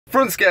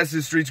From the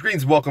Skyfield streets,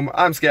 greetings, welcome.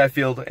 I'm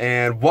Skyfield,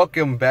 and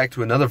welcome back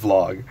to another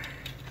vlog.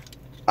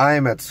 I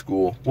am at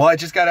school. Well, I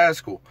just got out of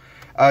school.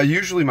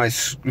 Usually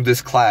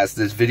this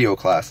video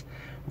class,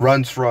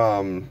 runs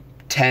from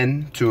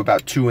 10 to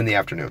about 2 in the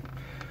afternoon.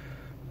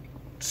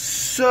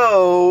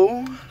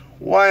 So,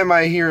 why am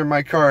I here in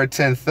my car at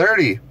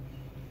 10:30?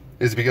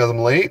 Is it because I'm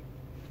late?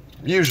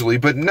 Usually,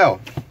 but no.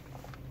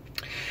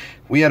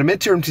 We had a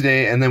midterm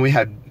today, and then we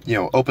had,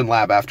 open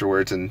lab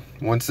afterwards, and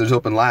once there's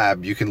open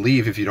lab, you can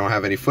leave if you don't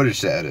have any footage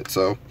to edit.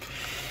 So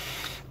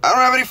I don't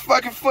have any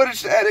fucking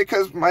footage to edit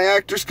because my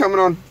actor's coming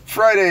on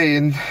Friday,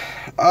 and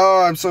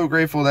oh, I'm so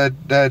grateful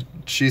that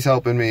she's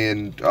helping me,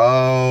 and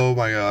oh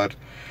my god,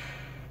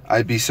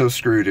 I'd be so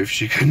screwed if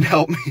she couldn't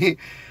help me.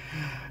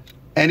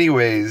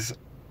 Anyways,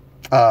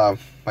 my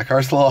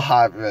car's a little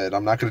hot, but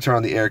I'm not going to turn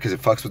on the air because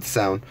it fucks with the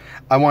sound.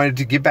 I wanted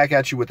to get back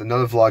at you with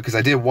another vlog because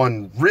I did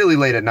one really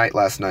late at night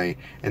last night,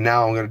 and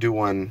now I'm going to do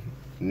one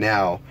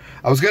now.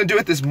 I was going to do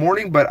it this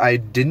morning, but I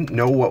didn't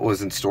know what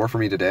was in store for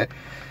me today.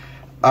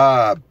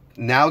 Now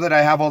that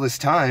I have all this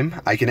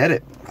time, I can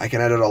edit. I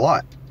can edit a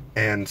lot.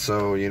 And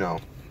so,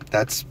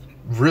 that's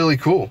really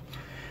cool.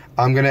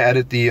 I'm going to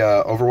edit the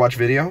Overwatch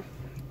video,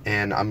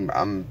 and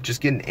I'm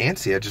just getting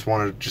antsy. I just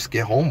want to just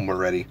get home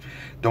already.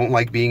 Don't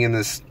like being in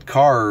this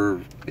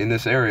car in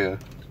this area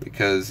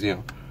because,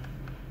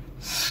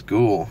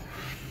 school.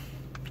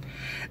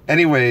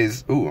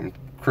 Anyways, ooh, I'm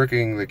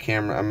crooking the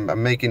camera.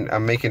 I'm making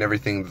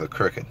everything the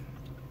crooked.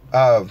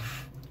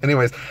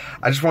 Anyways,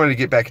 I just wanted to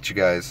get back at you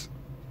guys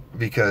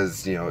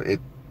because,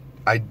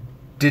 I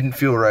didn't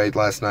feel right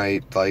last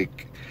night,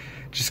 like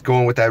just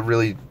going with that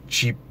really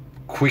cheap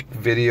quick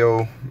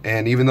video.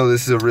 And even though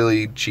this is a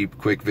really cheap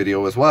quick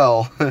video as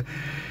well,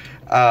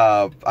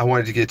 I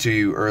wanted to get to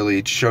you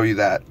early to show you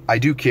that I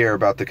do care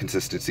about the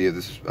consistency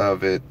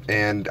of it.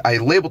 And I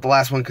labeled the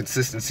last one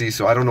consistency,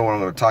 so I don't know what I'm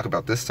going to talk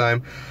about this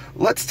time.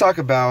 Let's talk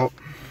about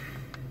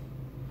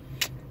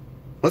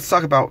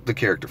the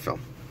character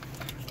film.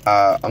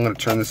 I'm going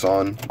to turn this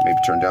on, maybe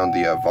turn down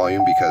the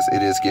volume because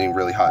it is getting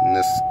really hot in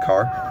this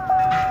car.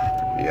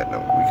 Yeah, no,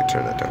 we can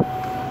turn that down.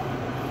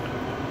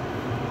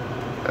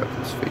 Have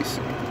this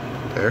facing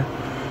there.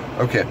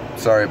 Okay,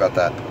 sorry about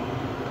that.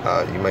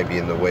 You might be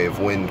in the way of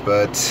wind,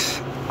 but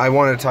I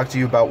wanted to talk to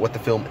you about what the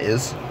film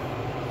is.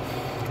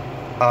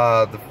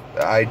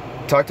 I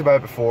talked about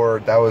it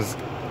before. That was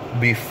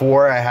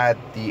before I had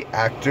the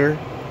actor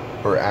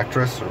or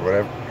actress or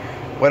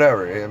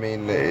whatever. I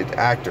mean,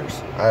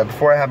 actors.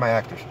 Before I had my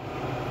actors.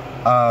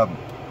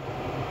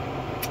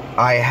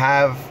 I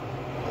have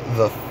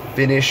the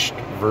finished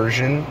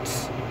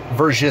versions,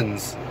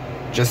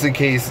 just in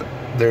case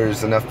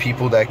there's enough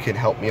people that can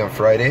help me on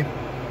Friday.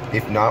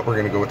 If not, we're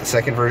going to go with the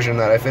second version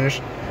that I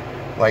finished.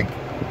 Like,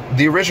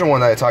 the original one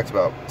that I talked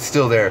about,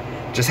 still there,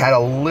 just had a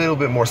little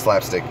bit more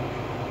slapstick.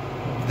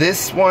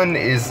 This one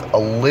is a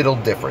little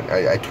different.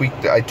 I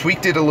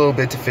tweaked it a little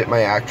bit to fit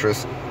my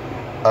actress,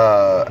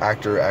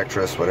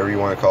 actress, whatever you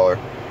want to call her.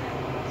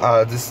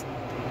 This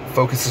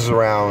focuses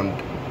around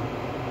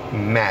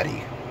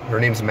Maddie.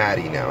 Her name's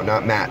Maddie now,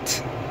 not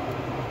Matt.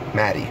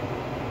 Maddie.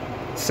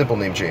 Simple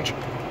name change.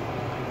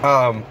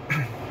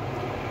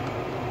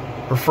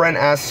 Her friend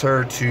asks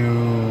her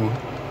to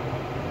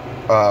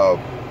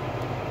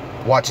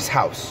watch his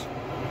house.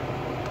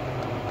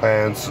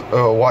 And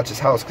watch his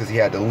house because he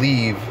had to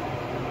leave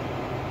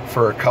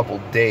for a couple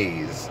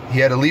days.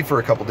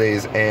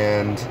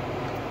 And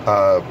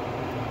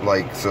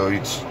so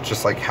it's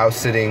just like house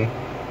sitting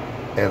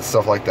and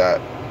stuff like that.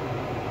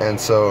 And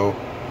so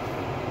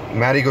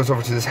Maddie goes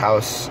over to this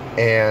house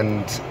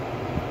and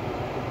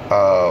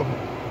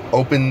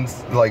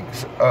opens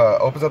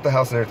up the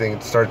house and everything,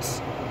 and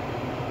starts,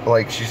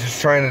 she's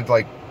just trying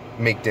to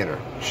make dinner.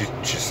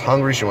 She's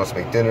hungry, she wants to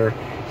make dinner.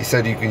 He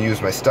said, you can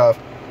use my stuff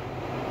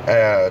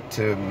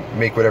to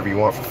make whatever you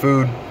want for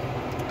food.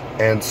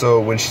 And so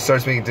when she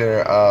starts making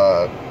dinner,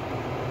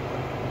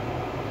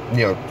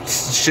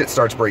 shit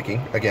starts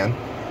breaking again.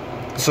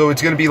 So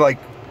it's gonna be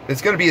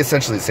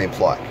essentially the same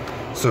plot.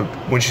 So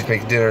when she's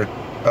making dinner,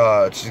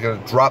 she's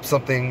gonna drop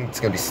something. It's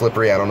gonna be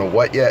slippery. I don't know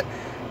what yet,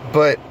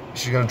 but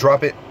she's gonna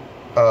drop it.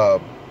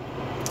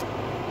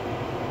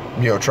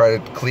 Try to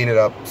clean it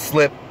up,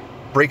 slip,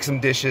 break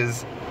some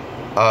dishes.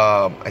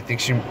 I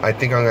think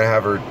I'm gonna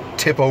have her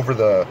tip over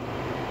the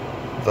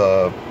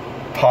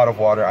pot of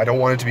water. I don't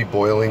want it to be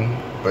boiling,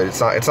 but it's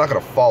not gonna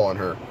fall on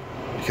her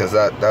because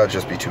that would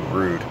just be too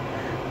rude.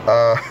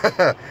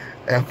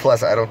 And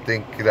plus, I don't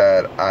think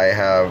that I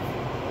have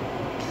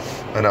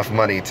enough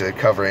money to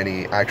cover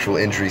any actual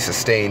injury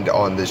sustained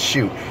on this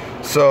shoot.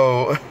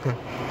 So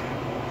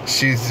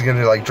she's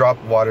gonna drop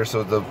water,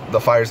 so the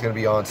fire's gonna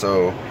be on,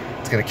 so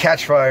it's gonna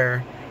catch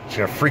fire. She's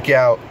gonna freak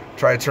out,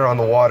 try to turn on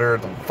the water,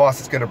 the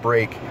faucet's gonna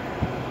break.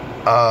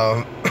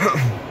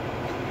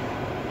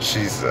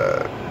 She's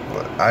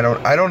I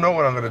don't know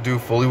what I'm gonna do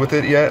fully with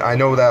it yet. I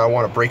know that I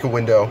want to break a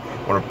window,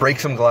 I want to break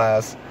some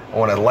glass, I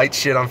want to light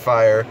shit on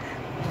fire.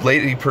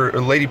 Lady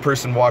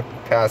person walked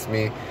past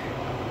me.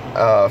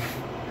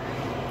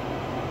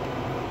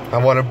 I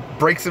want to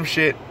break some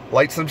shit,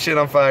 light some shit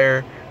on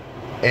fire,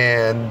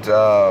 and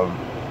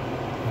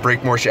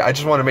break more shit. I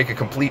just want to make a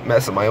complete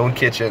mess of my own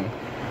kitchen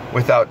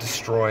without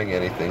destroying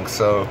anything.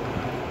 So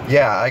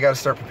yeah, I gotta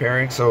start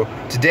preparing. So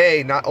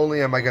today, not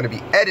only am I going to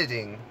be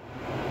editing,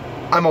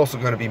 I'm also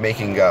going to be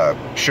making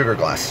sugar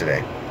glass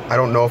today. I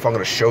don't know if I'm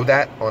going to show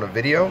that on a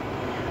video.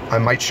 I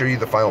might show you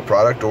the final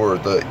product, or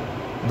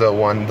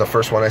the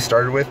first one I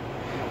started with.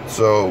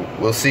 So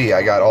we'll see.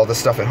 I got all this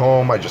stuff at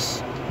home. I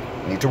just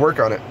need to work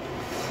on it.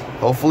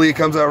 Hopefully it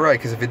comes out right,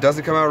 because if it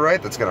doesn't come out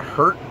right, that's going to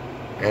hurt,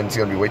 and it's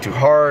going to be way too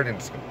hard, and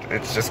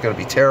it's just going to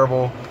be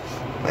terrible.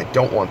 I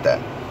don't want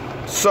that.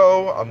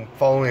 So I'm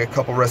following a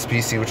couple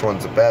recipes, see which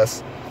one's the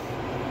best.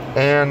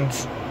 And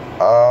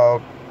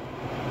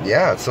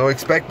yeah, so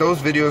expect those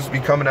videos to be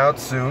coming out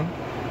soon.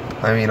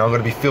 I mean, I'm going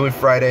to be filming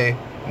Friday.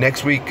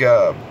 Next week,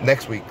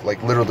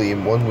 like literally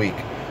in 1 week,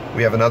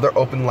 we have another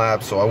open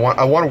lab. So I want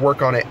to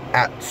work on it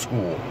at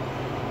school,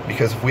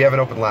 because if we have an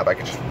open lab, I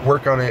can just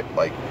work on it,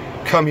 like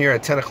come here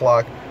at 10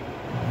 o'clock,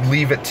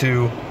 leave at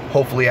 2,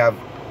 hopefully have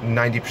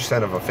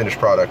 90% of a finished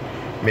product.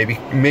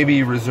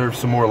 Maybe reserve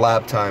some more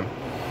lab time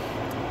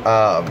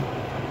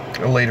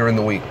later in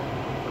the week.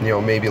 You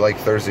know, maybe like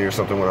Thursday or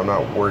something when I'm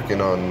not working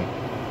on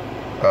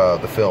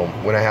the film,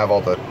 when I have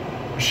all the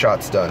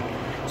shots done.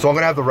 So I'm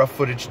gonna have the rough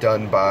footage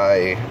done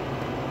by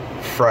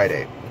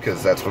Friday,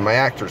 because that's when my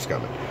actor's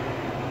coming.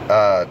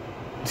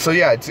 So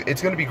yeah,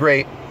 it's gonna be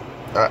great.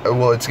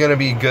 Well, it's gonna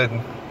be good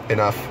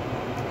enough.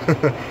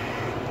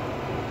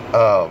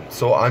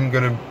 So I'm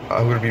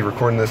gonna be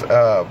recording this.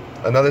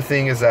 Another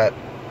thing is that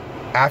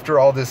after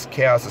all this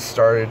chaos has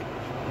started,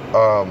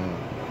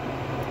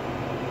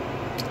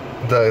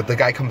 the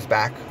guy comes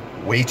back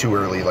way too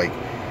early.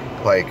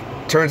 Like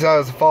turns out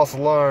it's a false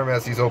alarm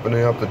as he's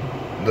opening up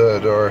the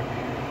door,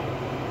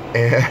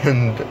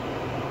 and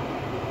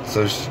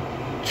so she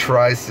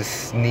tries to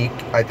sneak.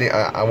 I think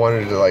I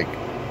wanted to like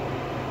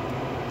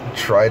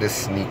try to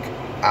sneak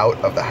out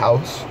of the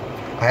house.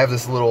 I have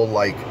this little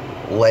like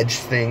ledge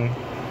thing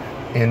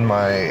in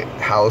my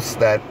house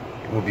that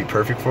would be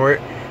perfect for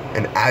it,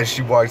 and as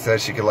she walks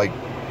out, she could like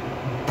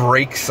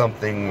break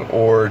something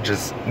or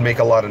just make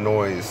a lot of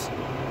noise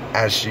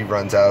as she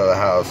runs out of the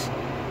house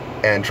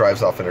and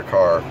drives off in her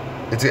car.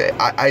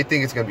 I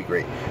think it's gonna be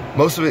great.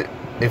 Most of it,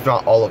 if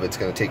not all of it's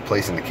gonna take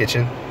place in the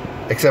kitchen,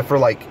 except for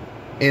like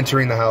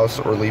entering the house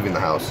or leaving the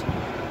house.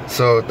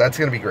 So that's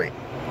gonna be great.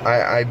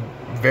 I'm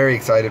very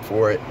excited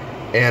for it,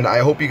 and I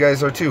hope you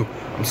guys are too.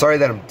 I'm sorry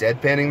that I'm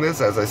deadpanning this.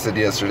 As I said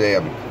yesterday,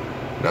 I'm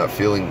not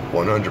feeling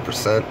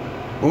 100%.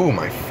 Ooh,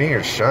 my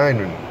fingers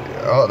shine.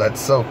 Oh, that's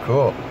so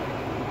cool.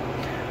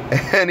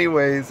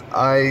 Anyways,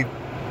 I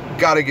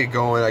gotta get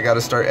going. I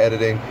gotta start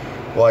editing.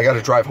 Well, I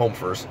gotta drive home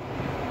first.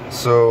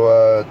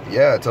 So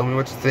yeah, tell me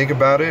what you think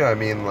about it. I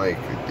mean, like,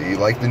 do you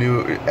like the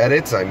new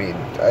edits? I mean,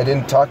 I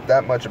didn't talk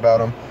that much about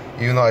them,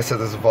 even though I said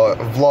this is a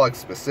vlog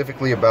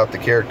specifically about the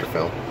character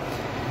film.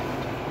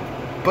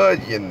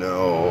 But you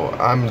know,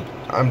 I'm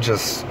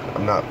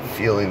not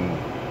feeling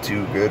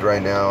too good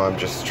right now. I'm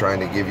just trying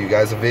to give you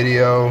guys a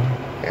video,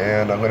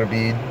 and I'm gonna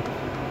be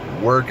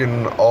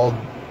working all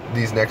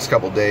these next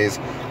couple days.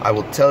 I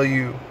will tell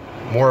you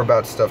more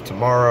about stuff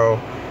tomorrow,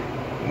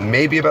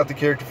 maybe about the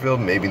character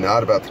film, maybe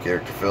not about the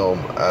character film.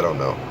 I don't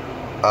know.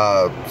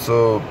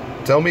 So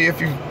tell me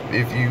if you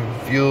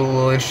feel a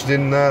little interested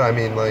in that. I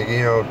mean, like, you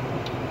know,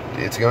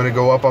 it's going to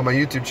go up on my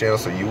YouTube channel,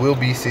 so you will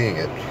be seeing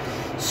it.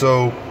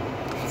 So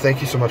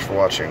thank you so much for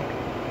watching.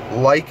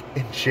 Like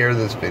and share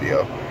this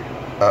video.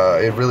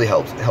 It really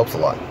helps. It helps a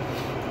lot.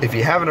 If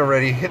you haven't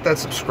already, hit that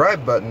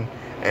subscribe button,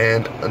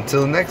 and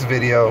until the next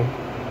video,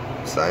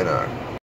 sayonara.